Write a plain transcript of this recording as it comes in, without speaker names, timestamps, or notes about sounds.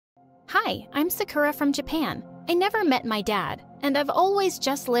Hi, I'm Sakura from Japan. I never met my dad, and I've always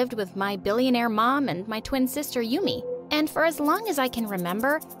just lived with my billionaire mom and my twin sister Yumi. And for as long as I can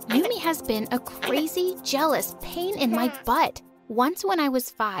remember, Yumi has been a crazy, jealous pain in my butt. Once when I was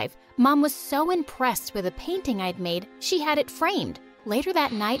 5, Mom was so impressed with a painting I'd made, she had it framed. Later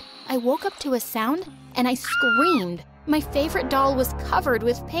that night, I woke up to a sound and I screamed. My favorite doll was covered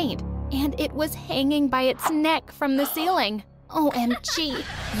with paint, and it was hanging by its neck from the ceiling. OMG,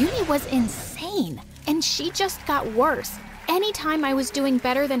 Yumi was insane, and she just got worse. Anytime I was doing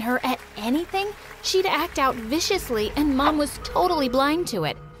better than her at anything, she'd act out viciously, and Mom was totally blind to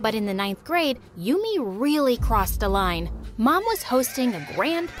it. But in the 9th grade, Yumi really crossed a line. Mom was hosting a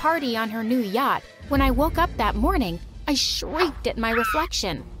grand party on her new yacht. When I woke up that morning, I shrieked at my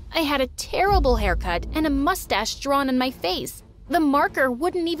reflection. I had a terrible haircut and a mustache drawn on my face. The marker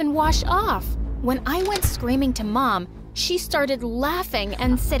wouldn't even wash off. When I went screaming to Mom, she started laughing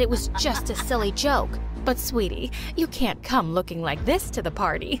and said it was just a silly joke. But sweetie, you can't come looking like this to the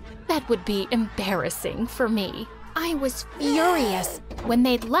party. That would be embarrassing for me. I was furious. When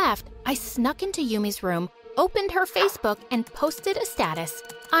they'd left, I snuck into Yumi's room, opened her Facebook, and posted a status.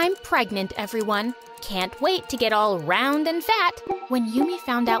 I'm pregnant, everyone. Can't wait to get all round and fat. When Yumi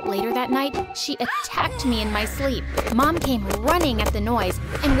found out later that night, she attacked me in my sleep. Mom came running at the noise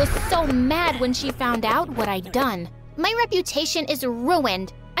and was so mad when she found out what I'd done. My reputation is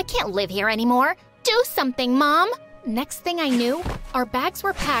ruined. I can't live here anymore. Do something, Mom! Next thing I knew, our bags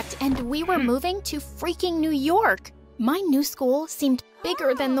were packed and we were moving to freaking New York. My new school seemed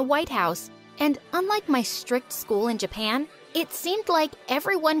bigger than the White House. And unlike my strict school in Japan, it seemed like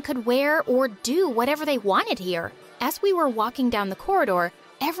everyone could wear or do whatever they wanted here. As we were walking down the corridor,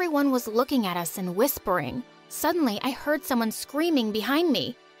 everyone was looking at us and whispering. Suddenly, I heard someone screaming behind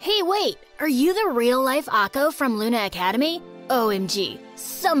me. Hey, wait! Are you the real-life Akko from Luna Academy? OMG,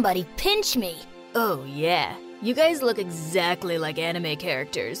 somebody pinch me! Oh yeah, you guys look exactly like anime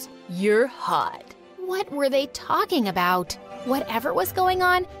characters. You're hot. What were they talking about? Whatever was going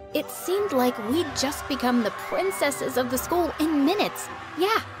on, it seemed like we'd just become the princesses of the school in minutes.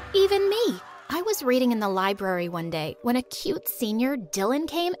 Yeah, even me. I was reading in the library one day when a cute senior, Dylan,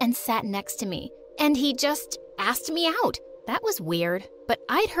 came and sat next to me. And he just asked me out. That was weird, but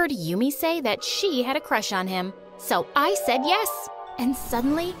I'd heard Yumi say that she had a crush on him. So I said yes. And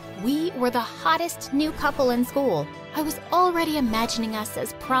suddenly, we were the hottest new couple in school. I was already imagining us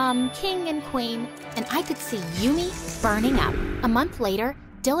as prom king and queen, and I could see Yumi burning up. A month later,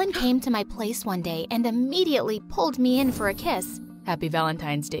 Dylan came to my place one day and immediately pulled me in for a kiss. Happy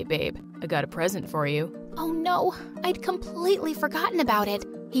Valentine's Day, babe. I got a present for you. Oh no, I'd completely forgotten about it.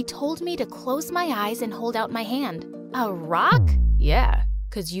 He told me to close my eyes and hold out my hand. A rock? Yeah,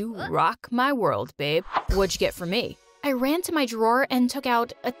 'cause you rock my world, babe. What'd you get for me? I ran to my drawer and took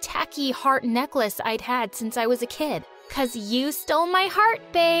out a tacky heart necklace I'd had since I was a kid. 'Cause you stole my heart,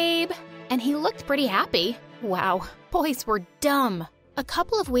 babe. And he looked pretty happy. Wow, boys were dumb. A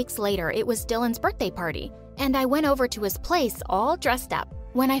couple of weeks later, it was Dylan's birthday party, and I went over to his place all dressed up.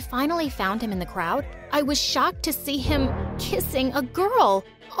 When I finally found him in the crowd, I was shocked to see him kissing a girl.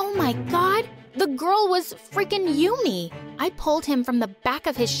 Oh my God, the girl was freaking Yumi. I pulled him from the back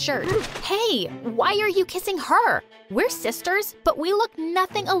of his shirt. Hey, why are you kissing her? We're sisters, but we look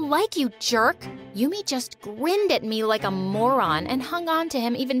nothing alike, you jerk. Yumi just grinned at me like a moron and hung on to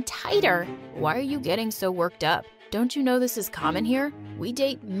him even tighter. Why are you getting so worked up? Don't you know this is common here? We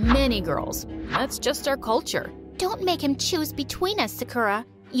date many girls. That's just our culture. Don't make him choose between us, Sakura.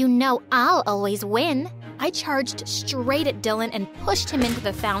 You know I'll always win. I charged straight at Dylan and pushed him into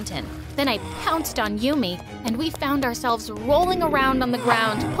the fountain. Then I pounced on Yumi, and we found ourselves rolling around on the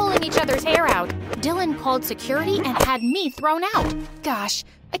ground, pulling each other's hair out. Dylan called security and had me thrown out. Gosh,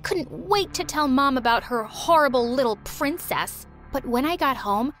 I couldn't wait to tell Mom about her horrible little princess. But when I got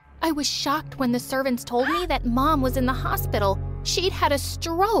home, I was shocked when the servants told me that Mom was in the hospital. She'd had a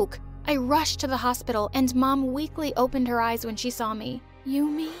stroke. I rushed to the hospital, and Mom weakly opened her eyes when she saw me.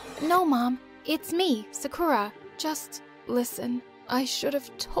 Yumi? No, Mom. It's me, Sakura. Just listen. I should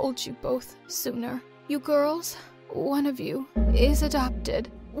have told you both sooner. You girls, one of you is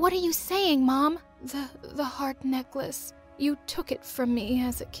adopted. What are you saying, Mom? The heart necklace. You took it from me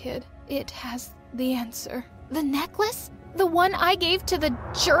as a kid. It has the answer. The necklace? The one I gave to the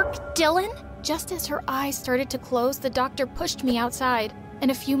jerk Dylan? Just as her eyes started to close, the doctor pushed me outside. And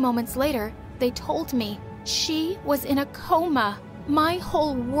a few moments later, they told me she was in a coma. My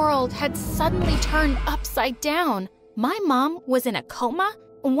whole world had suddenly turned upside down. My mom was in a coma?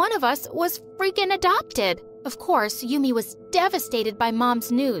 One of us was freaking adopted. Of course, Yumi was devastated by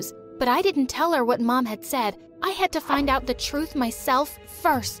Mom's news, but I didn't tell her what Mom had said. I had to find out the truth myself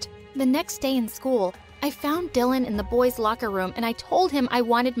first. The next day in school, I found Dylan in the boys' locker room and I told him I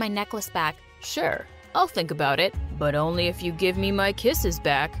wanted my necklace back. Sure, I'll think about it, but only if you give me my kisses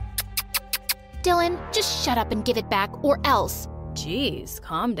back. Dylan, just shut up and give it back, or else. Jeez,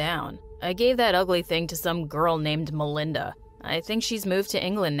 calm down. I gave that ugly thing to some girl named Melinda. I think she's moved to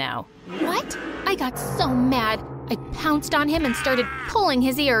England now. What? I got so mad. I pounced on him and started pulling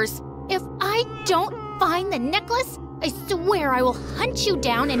his ears. If I don't find the necklace, I swear I will hunt you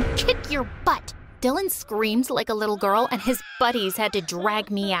down and kick your butt. Dylan screamed like a little girl and his buddies had to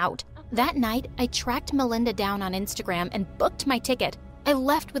drag me out. That night, I tracked Melinda down on Instagram and booked my ticket. I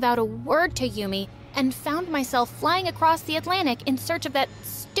left without a word to Yumi and found myself flying across the Atlantic in search of that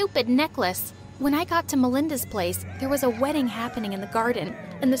stupid necklace. When I got to Melinda's place, there was a wedding happening in the garden,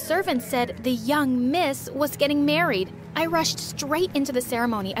 and the servant said the young miss was getting married. I rushed straight into the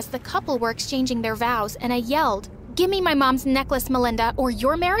ceremony as the couple were exchanging their vows, and I yelled, "Give me my mom's necklace, Melinda, or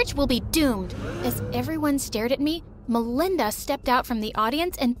your marriage will be doomed." As everyone stared at me, Melinda stepped out from the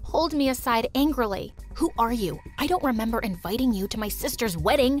audience and pulled me aside angrily. "Who are you? I don't remember inviting you to my sister's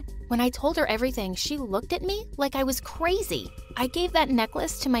wedding." When I told her everything, she looked at me like I was crazy. I gave that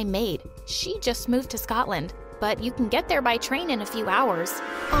necklace to my maid. She just moved to Scotland, but you can get there by train in a few hours.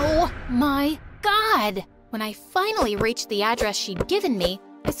 Oh my God! When I finally reached the address she'd given me,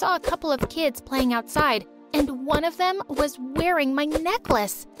 I saw a couple of kids playing outside, and one of them was wearing my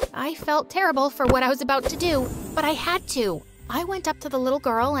necklace. I felt terrible for what I was about to do, but I had to. I went up to the little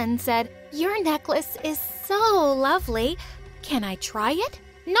girl and said, "Your necklace is so lovely. Can I try it?"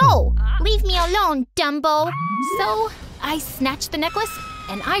 "No! Leave me alone, Dumbo!" So I snatched the necklace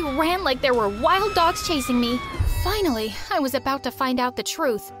and I ran like there were wild dogs chasing me. Finally, I was about to find out the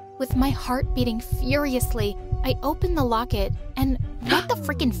truth. With my heart beating furiously, I opened the locket and what the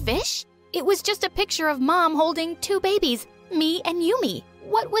freaking fish? It was just a picture of Mom holding two babies, me and Yumi.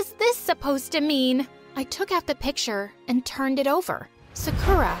 What was this supposed to mean? I took out the picture and turned it over.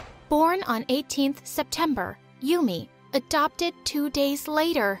 Sakura, born on 18th September. Yumi, adopted 2 days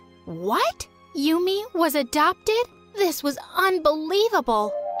later. What? Yumi was adopted? This was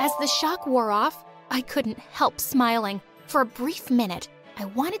unbelievable. As the shock wore off, I couldn't help smiling. For a brief minute, I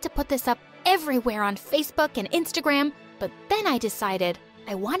wanted to put this up everywhere on Facebook and Instagram, but then I decided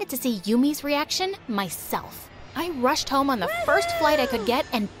I wanted to see Yumi's reaction myself. I rushed home on the first flight I could get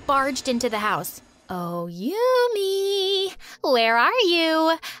and barged into the house. "Oh, Yumi, where are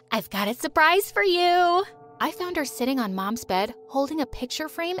you? I've got a surprise for you." I found her sitting on Mom's bed, holding a picture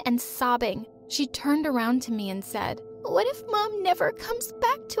frame and sobbing. She turned around to me and said, "What if Mom never comes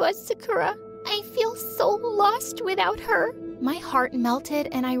back to us, Sakura? I feel so lost without her." My heart melted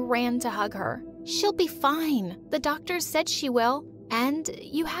and I ran to hug her. "She'll be fine. The doctors said she will. And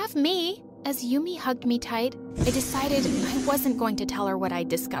you have me." As Yumi hugged me tight, I decided I wasn't going to tell her what I'd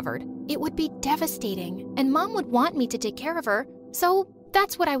discovered. It would be devastating, and Mom would want me to take care of her, so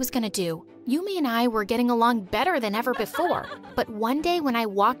that's what I was gonna do. Yumi and I were getting along better than ever before, but one day when I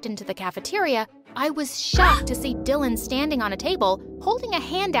walked into the cafeteria, I was shocked to see Dylan standing on a table, holding a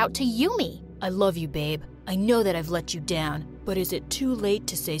hand out to Yumi. "I love you, babe. I know that I've let you down, but is it too late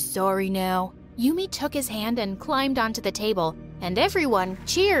to say sorry now?" Yumi took his hand and climbed onto the table, and everyone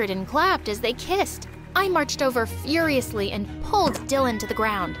cheered and clapped as they kissed. I marched over furiously and pulled Dylan to the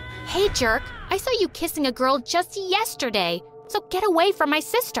ground. "Hey, jerk, I saw you kissing a girl just yesterday, so get away from my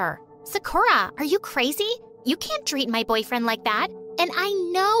sister." "Sakura, are you crazy? You can't treat my boyfriend like that. And I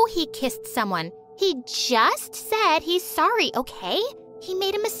know he kissed someone. He just said he's sorry, okay? He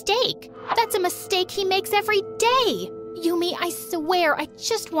made a mistake. That's a mistake he makes every day. Yumi, I swear, I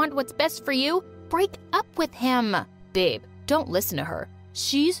just want what's best for you. Break up with him." "Babe, don't listen to her.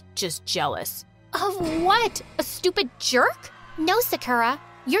 She's just jealous." "Of what? A stupid jerk?" "No, Sakura.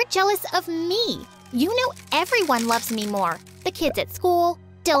 You're jealous of me. You know everyone loves me more. The kids at school,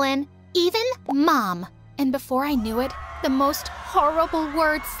 Dylan, even Mom." And before I knew it, the most horrible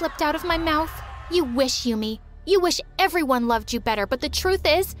words slipped out of my mouth. "You wish, Yumi. You wish everyone loved you better, but the truth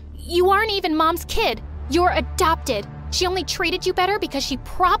is, you aren't even Mom's kid. You're adopted. She only treated you better because she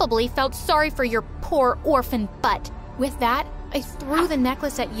probably felt sorry for your poor orphan butt." With that, I threw the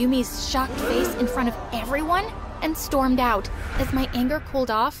necklace at Yumi's shocked face in front of everyone and stormed out. As my anger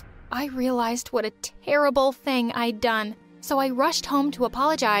cooled off, I realized what a terrible thing I'd done. So I rushed home to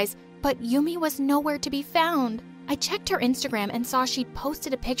apologize, but Yumi was nowhere to be found. I checked her Instagram and saw she'd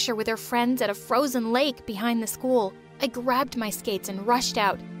posted a picture with her friends at a frozen lake behind the school. I grabbed my skates and rushed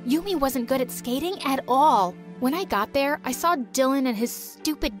out. Yumi wasn't good at skating at all. When I got there, I saw Dylan and his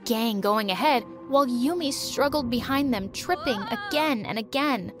stupid gang going ahead, while Yumi struggled behind them, tripping again and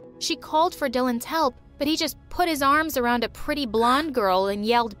again. She called for Dylan's help, but he just put his arms around a pretty blonde girl and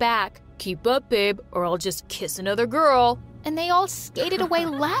yelled back, "Keep up, babe, or I'll just kiss another girl." and they all skated away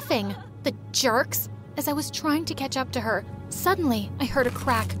laughing. The jerks! As I was trying to catch up to her, suddenly I heard a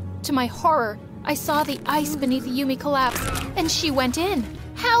crack. To my horror, I saw the ice beneath Yumi collapse, and she went in.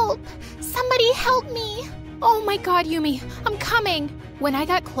 Help! Somebody help me! Oh my god, Yumi, I'm coming! When I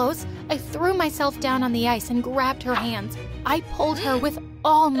got close, I threw myself down on the ice and grabbed her hands. I pulled her with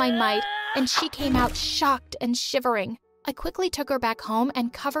all my might, and she came out shocked and shivering. I quickly took her back home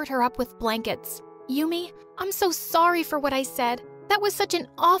and covered her up with blankets. Yumi, I'm so sorry for what I said. That was such an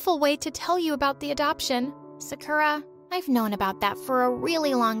awful way to tell you about the adoption. Sakura, I've known about that for a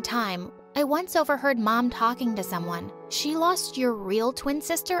really long time. I once overheard Mom talking to someone. She lost your real twin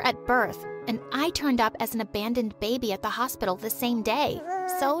sister at birth, and I turned up as an abandoned baby at the hospital the same day.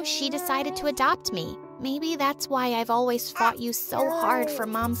 So she decided to adopt me. Maybe that's why I've always fought you so hard for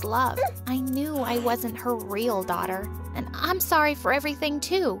Mom's love. I knew I wasn't her real daughter. And I'm sorry for everything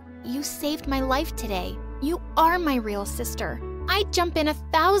too. You saved my life today. You are my real sister. I'd jump in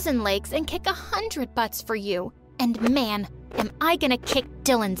 1,000 lakes and kick 100 butts for you. And man, am I gonna kick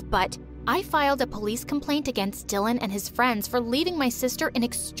Dylan's butt. I filed a police complaint against Dylan and his friends for leaving my sister in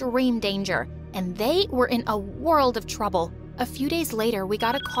extreme danger, and they were in a world of trouble. A few days later, we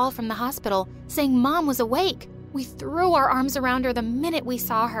got a call from the hospital saying Mom was awake. We threw our arms around her the minute we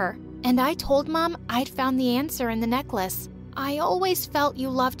saw her, and I told Mom I'd found the answer in the necklace. I always felt you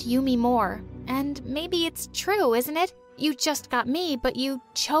loved Yumi more, and maybe it's true, isn't it? You just got me, but you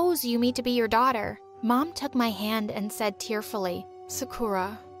chose Yumi to be your daughter. Mom took my hand and said tearfully,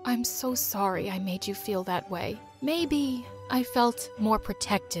 Sakura, I'm so sorry I made you feel that way. Maybe I felt more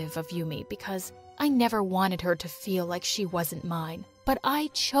protective of Yumi because I never wanted her to feel like she wasn't mine. But I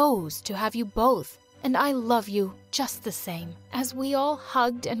chose to have you both, and I love you just the same. As we all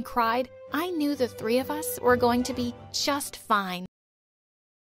hugged and cried, I knew the three of us were going to be just fine.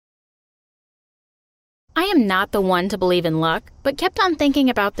 I am not the one to believe in luck, but kept on thinking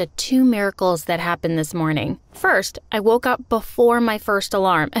about the 2 miracles that happened this morning. First, I woke up before my first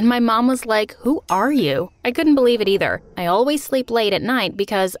alarm, and my mom was like, "Who are you?" I couldn't believe it either. I always sleep late at night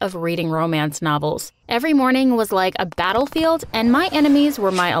because of reading romance novels. Every morning was like a battlefield, and my enemies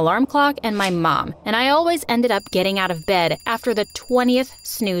were my alarm clock and my mom, and I always ended up getting out of bed after the 20th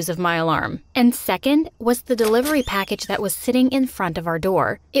snooze of my alarm. And second was the delivery package that was sitting in front of our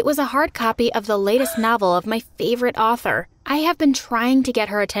door. It was a hard copy of the latest novel of my favorite author. I have been trying to get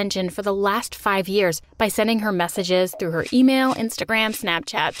her attention for the last 5 years by sending her messages through her email, Instagram,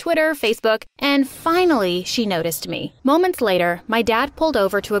 Snapchat, Twitter, Facebook, and finally she noticed me. Moments later, my dad pulled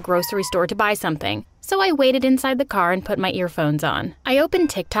over to a grocery store to buy something, so I waited inside the car and put my earphones on. I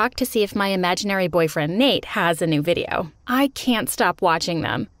opened TikTok to see if my imaginary boyfriend Nate has a new video. I can't stop watching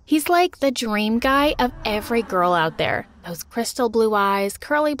them. He's like the dream guy of every girl out there. Those crystal blue eyes,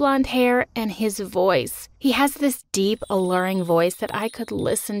 curly blonde hair, and his voice. He has this deep, alluring voice that I could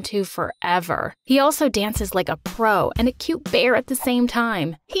listen to forever. He also dances like a pro and a cute bear at the same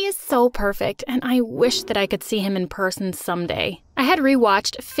time. He is so perfect, and I wish that I could see him in person someday. I had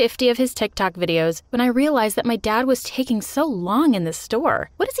rewatched 50 of his TikTok videos when I realized that my dad was taking so long in the store.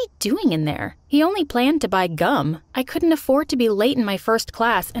 What is he doing in there? He only planned to buy gum. I couldn't afford to be late in my first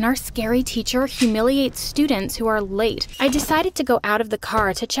class, and our scary teacher humiliates students who are late. I decided to go out of the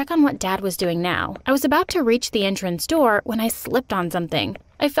car to check on what Dad was doing now. I was about to reach the entrance door when I slipped on something.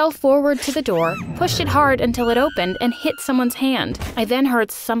 I fell forward to the door, pushed it hard until it opened, and hit someone's hand. I then heard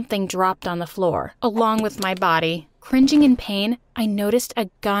something dropped on the floor, along with my body. Cringing in pain, I noticed a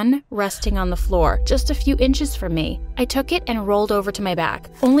gun resting on the floor, just a few inches from me. I took it and rolled over to my back,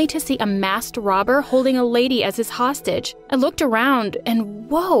 only to see a masked robber holding a lady as his hostage. I looked around and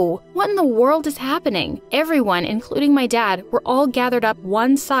whoa, what in the world is happening? Everyone, including my dad, were all gathered up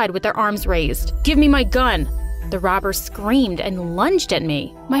one side with their arms raised. "Give me my gun!" The robber screamed and lunged at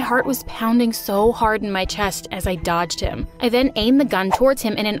me. My heart was pounding so hard in my chest as I dodged him. I then aimed the gun towards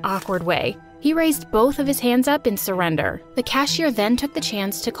him in an awkward way. He raised both of his hands up in surrender. The cashier then took the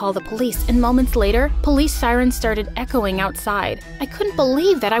chance to call the police, and moments later, police sirens started echoing outside. I couldn't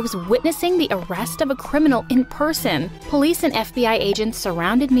believe that I was witnessing the arrest of a criminal in person. Police and FBI agents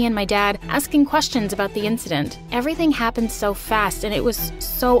surrounded me and my dad, asking questions about the incident. Everything happened so fast, and it was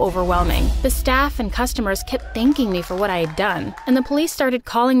so overwhelming. The staff and customers kept thanking me for what I had done, and the police started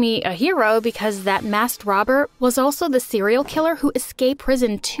calling me a hero because that masked robber was also the serial killer who escaped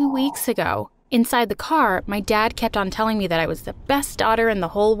prison 2 weeks ago. Inside the car, my dad kept on telling me that I was the best daughter in the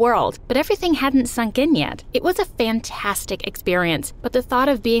whole world, but everything hadn't sunk in yet. It was a fantastic experience, but the thought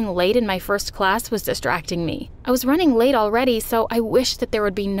of being late in my first class was distracting me. I was running late already, so I wished that there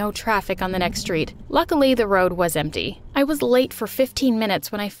would be no traffic on the next street. Luckily, the road was empty. I was late for 15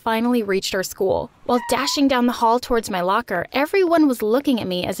 minutes when I finally reached our school. While dashing down the hall towards my locker, everyone was looking at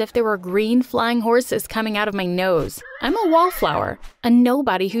me as if there were green flying horses coming out of my nose. I'm a wallflower, a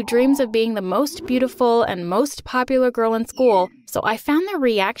nobody who dreams of being the most beautiful and most popular girl in school, so I found their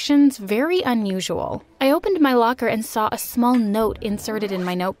reactions very unusual. I opened my locker and saw a small note inserted in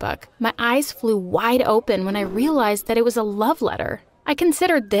my notebook. My eyes flew wide open when I realized that it was a love letter. I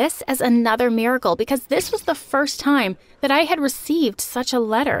considered this as another miracle because this was the first time that I had received such a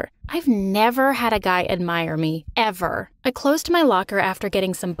letter. I've never had a guy admire me, ever. I closed my locker after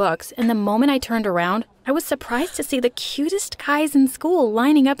getting some books, and the moment I turned around, I was surprised to see the cutest guys in school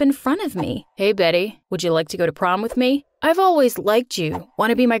lining up in front of me. Hey, Betty, would you like to go to prom with me? I've always liked you.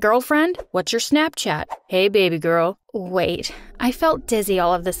 Want to be my girlfriend? What's your Snapchat? Hey, baby girl. Wait, I felt dizzy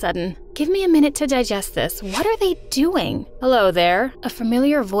all of a sudden. Give me a minute to digest this. What are they doing? Hello there. A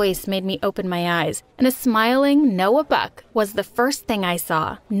familiar voice made me open my eyes, and a smiling Noah Buck was the first thing I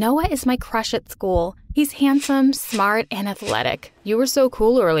saw. Noah is my crush at school. He's handsome, smart, and athletic. You were so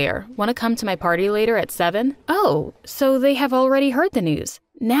cool earlier. Want to come to my party later at 7? Oh, so they have already heard the news.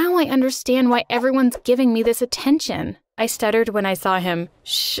 Now I understand why everyone's giving me this attention. I stuttered when I saw him.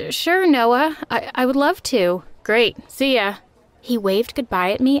 Sure, Noah. I would love to. Great. See ya. He waved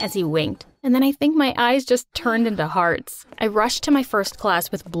goodbye at me as he winked, and then I think my eyes just turned into hearts. I rushed to my first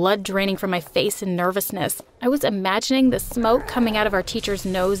class with blood draining from my face and nervousness. I was imagining the smoke coming out of our teacher's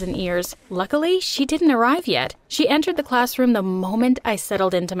nose and ears. Luckily, she didn't arrive yet. She entered the classroom the moment I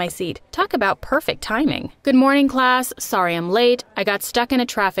settled into my seat. Talk about perfect timing. Good morning, class. Sorry I'm late. I got stuck in a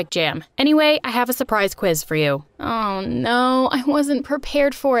traffic jam. Anyway, I have a surprise quiz for you. Oh no, I wasn't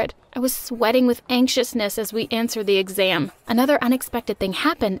prepared for it. I was sweating with anxiousness as we answered the exam. Another unexpected thing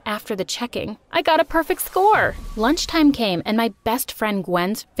happened after the checking. I got a perfect score! Lunchtime came and my best friend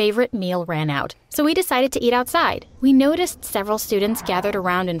Gwen's favorite meal ran out, so we decided to eat outside. We noticed several students gathered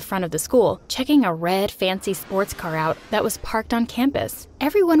around in front of the school, checking a red fancy sports car out that was parked on campus.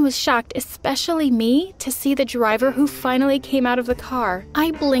 Everyone was shocked, especially me, to see the driver who finally came out of the car.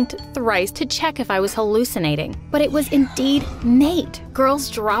 I blinked thrice to check if I was hallucinating, but it was indeed Nate. Girls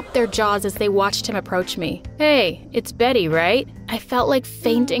dropped their jaws as they watched him approach me. Hey, it's Betty, right? I felt like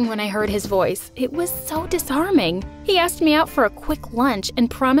fainting when I heard his voice. It was so disarming. He asked me out for a quick lunch and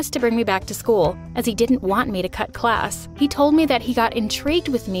promised to bring me back to school, as he didn't want me to cut class. He told me that he got intrigued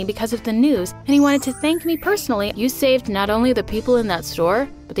with me because of the news, and he wanted to thank me personally. You saved not only the people in that store,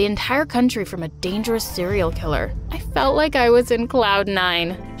 but the entire country from a dangerous serial killer. I felt like I was in Cloud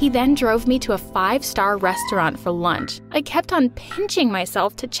 9. He then drove me to a 5-star restaurant for lunch. I kept on pinching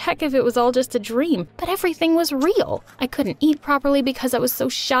myself to check if it was all just a dream, but everything was real. I couldn't eat properly because I was so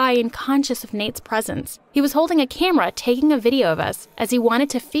shy and conscious of Nate's presence. He was holding a camera taking a video of us, as he wanted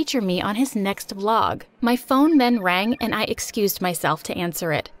to feature me on his next vlog. My phone then rang and I excused myself to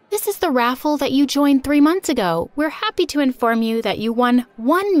answer it. This is the raffle that you joined 3 months ago. We're happy to inform you that you won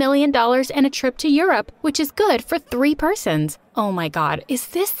 $1 million and a trip to Europe, which is good for 3 persons. Oh my God, is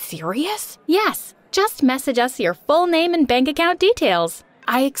this serious? Yes, just message us your full name and bank account details.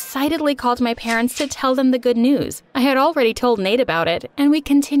 I excitedly called my parents to tell them the good news. I had already told Nate about it, and we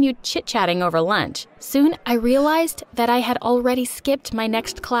continued chit-chatting over lunch. Soon, I realized that I had already skipped my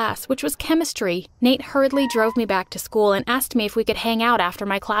next class, which was chemistry. Nate hurriedly drove me back to school and asked me if we could hang out after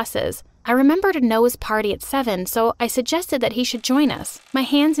my classes. I remembered Noah's party at 7, so I suggested that he should join us. My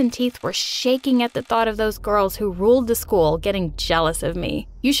hands and teeth were shaking at the thought of those girls who ruled the school getting jealous of me.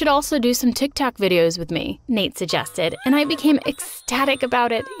 You should also do some TikTok videos with me, Nate suggested, and I became ecstatic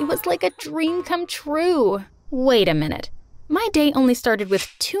about it. It was like a dream come true. Wait a minute. My day only started with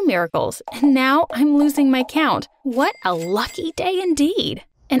 2 miracles, and now I'm losing my count. What a lucky day indeed.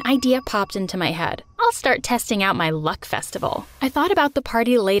 An idea popped into my head. I'll start testing out my luck festival. I thought about the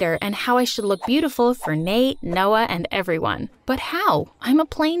party later and how I should look beautiful for Nate, Noah, and everyone. But how? I'm a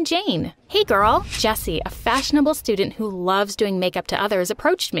plain Jane. Hey girl, Jessie, a fashionable student who loves doing makeup to others,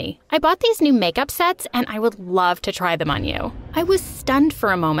 approached me. I bought these new makeup sets and I would love to try them on you. I was stunned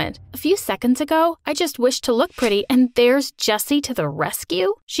for a moment. A few seconds ago, I just wished to look pretty and there's Jessie to the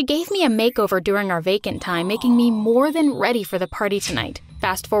rescue. She gave me a makeover during our vacant time, making me more than ready for the party tonight.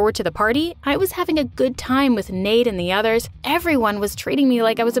 Fast forward to the party, I was having a good time with Nate and the others. Everyone was treating me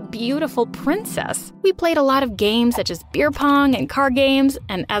like I was a beautiful princess. We played a lot of games such as beer pong and card games,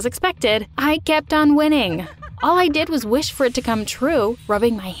 and as expected, I kept on winning. All I did was wish for it to come true.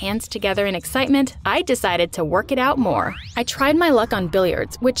 Rubbing my hands together in excitement, I decided to work it out more. I tried my luck on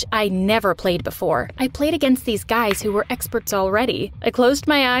billiards, which I never played before. I played against these guys who were experts already. I closed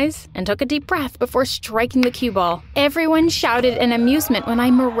my eyes and took a deep breath before striking the cue ball. Everyone shouted in amusement when I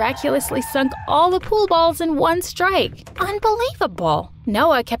miraculously sunk all the pool balls in one strike. Unbelievable!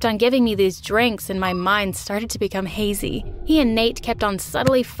 Noah kept on giving me these drinks and my mind started to become hazy. He and Nate kept on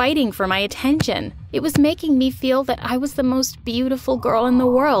subtly fighting for my attention. It was making me feel that I was the most beautiful girl in the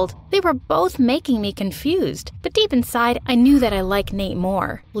world. They were both making me confused, but deep inside, I knew that I liked Nate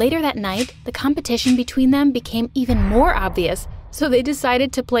more. Later that night, the competition between them became even more obvious. So they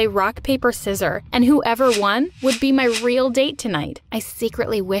decided to play rock, paper, scissors, and whoever won would be my real date tonight. I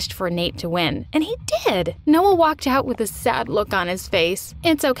secretly wished for Nate to win, and he did. Noah walked out with a sad look on his face.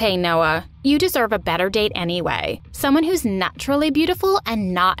 It's okay, Noah. You deserve a better date anyway. Someone who's naturally beautiful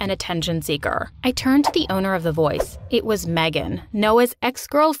and not an attention seeker. I turned to the owner of the voice. It was Megan, Noah's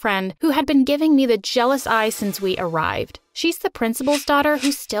ex-girlfriend, who had been giving me the jealous eye since we arrived. She's the principal's daughter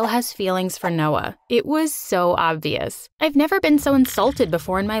who still has feelings for Noah. It was so obvious. I've never been so insulted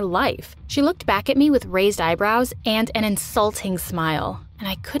before in my life. She looked back at me with raised eyebrows and an insulting smile. And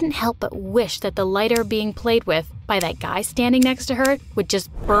I couldn't help but wish that the lighter being played with by that guy standing next to her would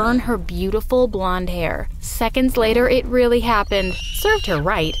just burn her beautiful blonde hair. Seconds later, it really happened. Served her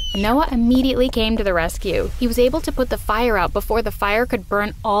right. Noah immediately came to the rescue. He was able to put the fire out before the fire could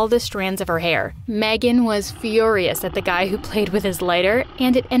burn all the strands of her hair. Megan was furious at the guy who played with his lighter,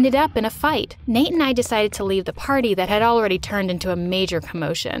 and it ended up in a fight. Nate and I decided to leave the party that had already turned into a major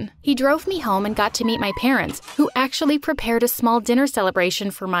commotion. He drove me home and got to meet my parents, who actually prepared a small dinner celebration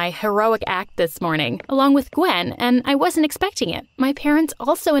for my heroic act this morning, along with Gwen, and I wasn't expecting it. My parents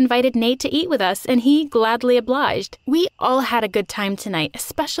also invited Nate to eat with us, and he gladly obliged. We all had a good time tonight,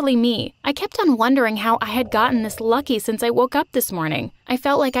 especially me. I kept on wondering how I had gotten this lucky since I woke up this morning. I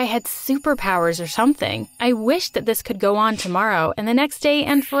felt like I had superpowers or something. I wished that this could go on tomorrow and the next day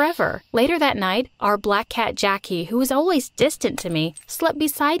and forever. Later that night, our black cat Jackie, who was always distant to me, slept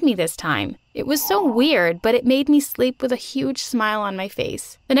beside me this time. It was so weird, but it made me sleep with a huge smile on my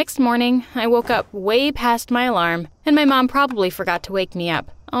face. The next morning, I woke up way past my alarm, and my mom probably forgot to wake me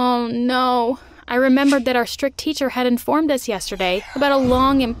up. Oh no. I remembered that our strict teacher had informed us yesterday about a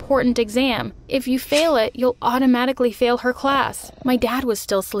long, important exam. If you fail it, you'll automatically fail her class. My dad was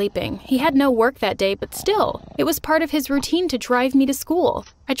still sleeping. He had no work that day, but still, it was part of his routine to drive me to school.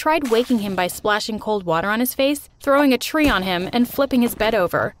 I tried waking him by splashing cold water on his face, throwing a tree on him, and flipping his bed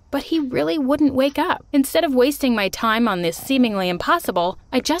over. But he really wouldn't wake up. Instead of wasting my time on this seemingly impossible,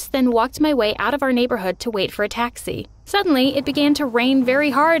 I just then walked my way out of our neighborhood to wait for a taxi. Suddenly, it began to rain very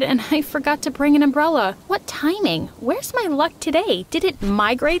hard and I forgot to bring an umbrella. What timing? Where's my luck today? Did it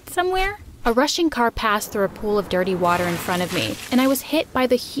migrate somewhere? A rushing car passed through a pool of dirty water in front of me, and I was hit by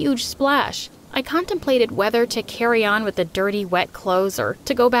the huge splash. I contemplated whether to carry on with the dirty, wet clothes or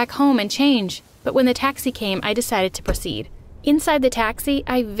to go back home and change. But when the taxi came, I decided to proceed. Inside the taxi,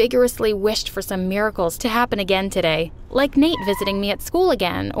 I vigorously wished for some miracles to happen again today, like Nate visiting me at school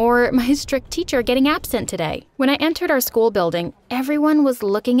again, or my strict teacher getting absent today. When I entered our school building, everyone was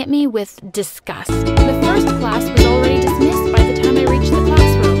looking at me with disgust. The first class was already dismissed by the time I reached the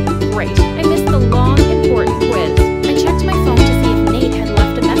classroom. Great, I missed the long, important quiz. I checked my phone to see if Nate had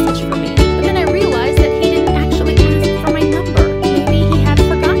left a message for me, but then I realized that he didn't actually ask for my number. Maybe he had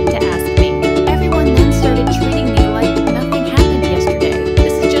forgotten to ask me. Everyone then started treating me like nothing happened yesterday.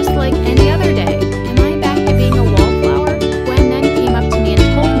 This is just like any other day. Am I back to being a wallflower? Gwen then came up to me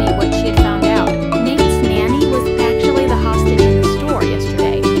and told me what she had found out. Nate's nanny was actually the hostage in the store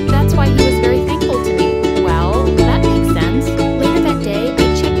yesterday. That's why he was very thankful to me. Well, that makes sense. Later that day,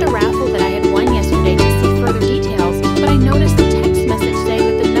 I checked the raffle that I had won yesterday to see further details, but I noticed a text message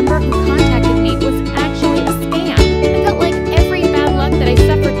saying that the number who contacted me was actually a scam. I felt like every bad luck that I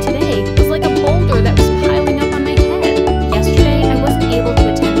suffered today was like a boulder that was piling up on my head. Yesterday, I wasn't able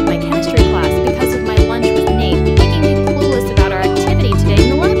to attend my chemistry class because of my lunch with Nate, making me clueless about our activity today in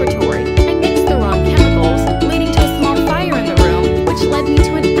the laboratory. I mixed the wrong chemicals, leading to a small fire in the room, which led me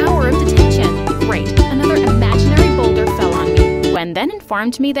to an hour of detention. Great, another imaginary boulder fell on me. Gwen then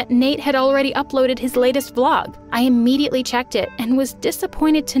informed me that Nate had already uploaded his latest vlog. I immediately checked it and was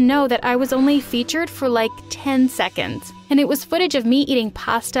disappointed to know that I was only featured for like 10 seconds. And it was footage of me eating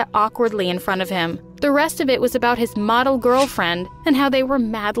pasta awkwardly in front of him. The rest of it was about his model girlfriend and how they were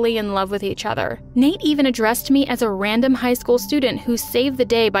madly in love with each other. Nate even addressed me as a random high school student who saved the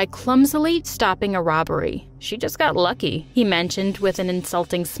day by clumsily stopping a robbery. She just got lucky, he mentioned with an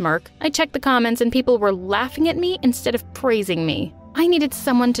insulting smirk. I checked the comments and people were laughing at me instead of praising me. I needed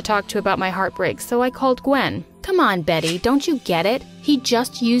someone to talk to about my heartbreak, so I called Gwen. Come on, Betty, don't you get it? He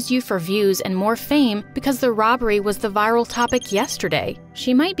just used you for views and more fame because the robbery was the viral topic yesterday.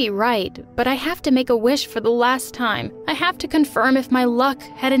 She might be right, but I have to make a wish for the last time. I have to confirm if my luck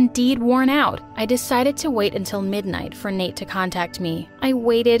had indeed worn out. I decided to wait until midnight for Nate to contact me. I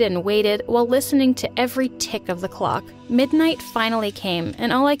waited and waited while listening to every tick of the clock. Midnight finally came,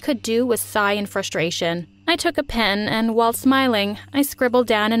 and all I could do was sigh in frustration. I took a pen and, while smiling, I scribbled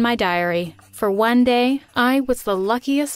down in my diary, "For one day, I was the luckiest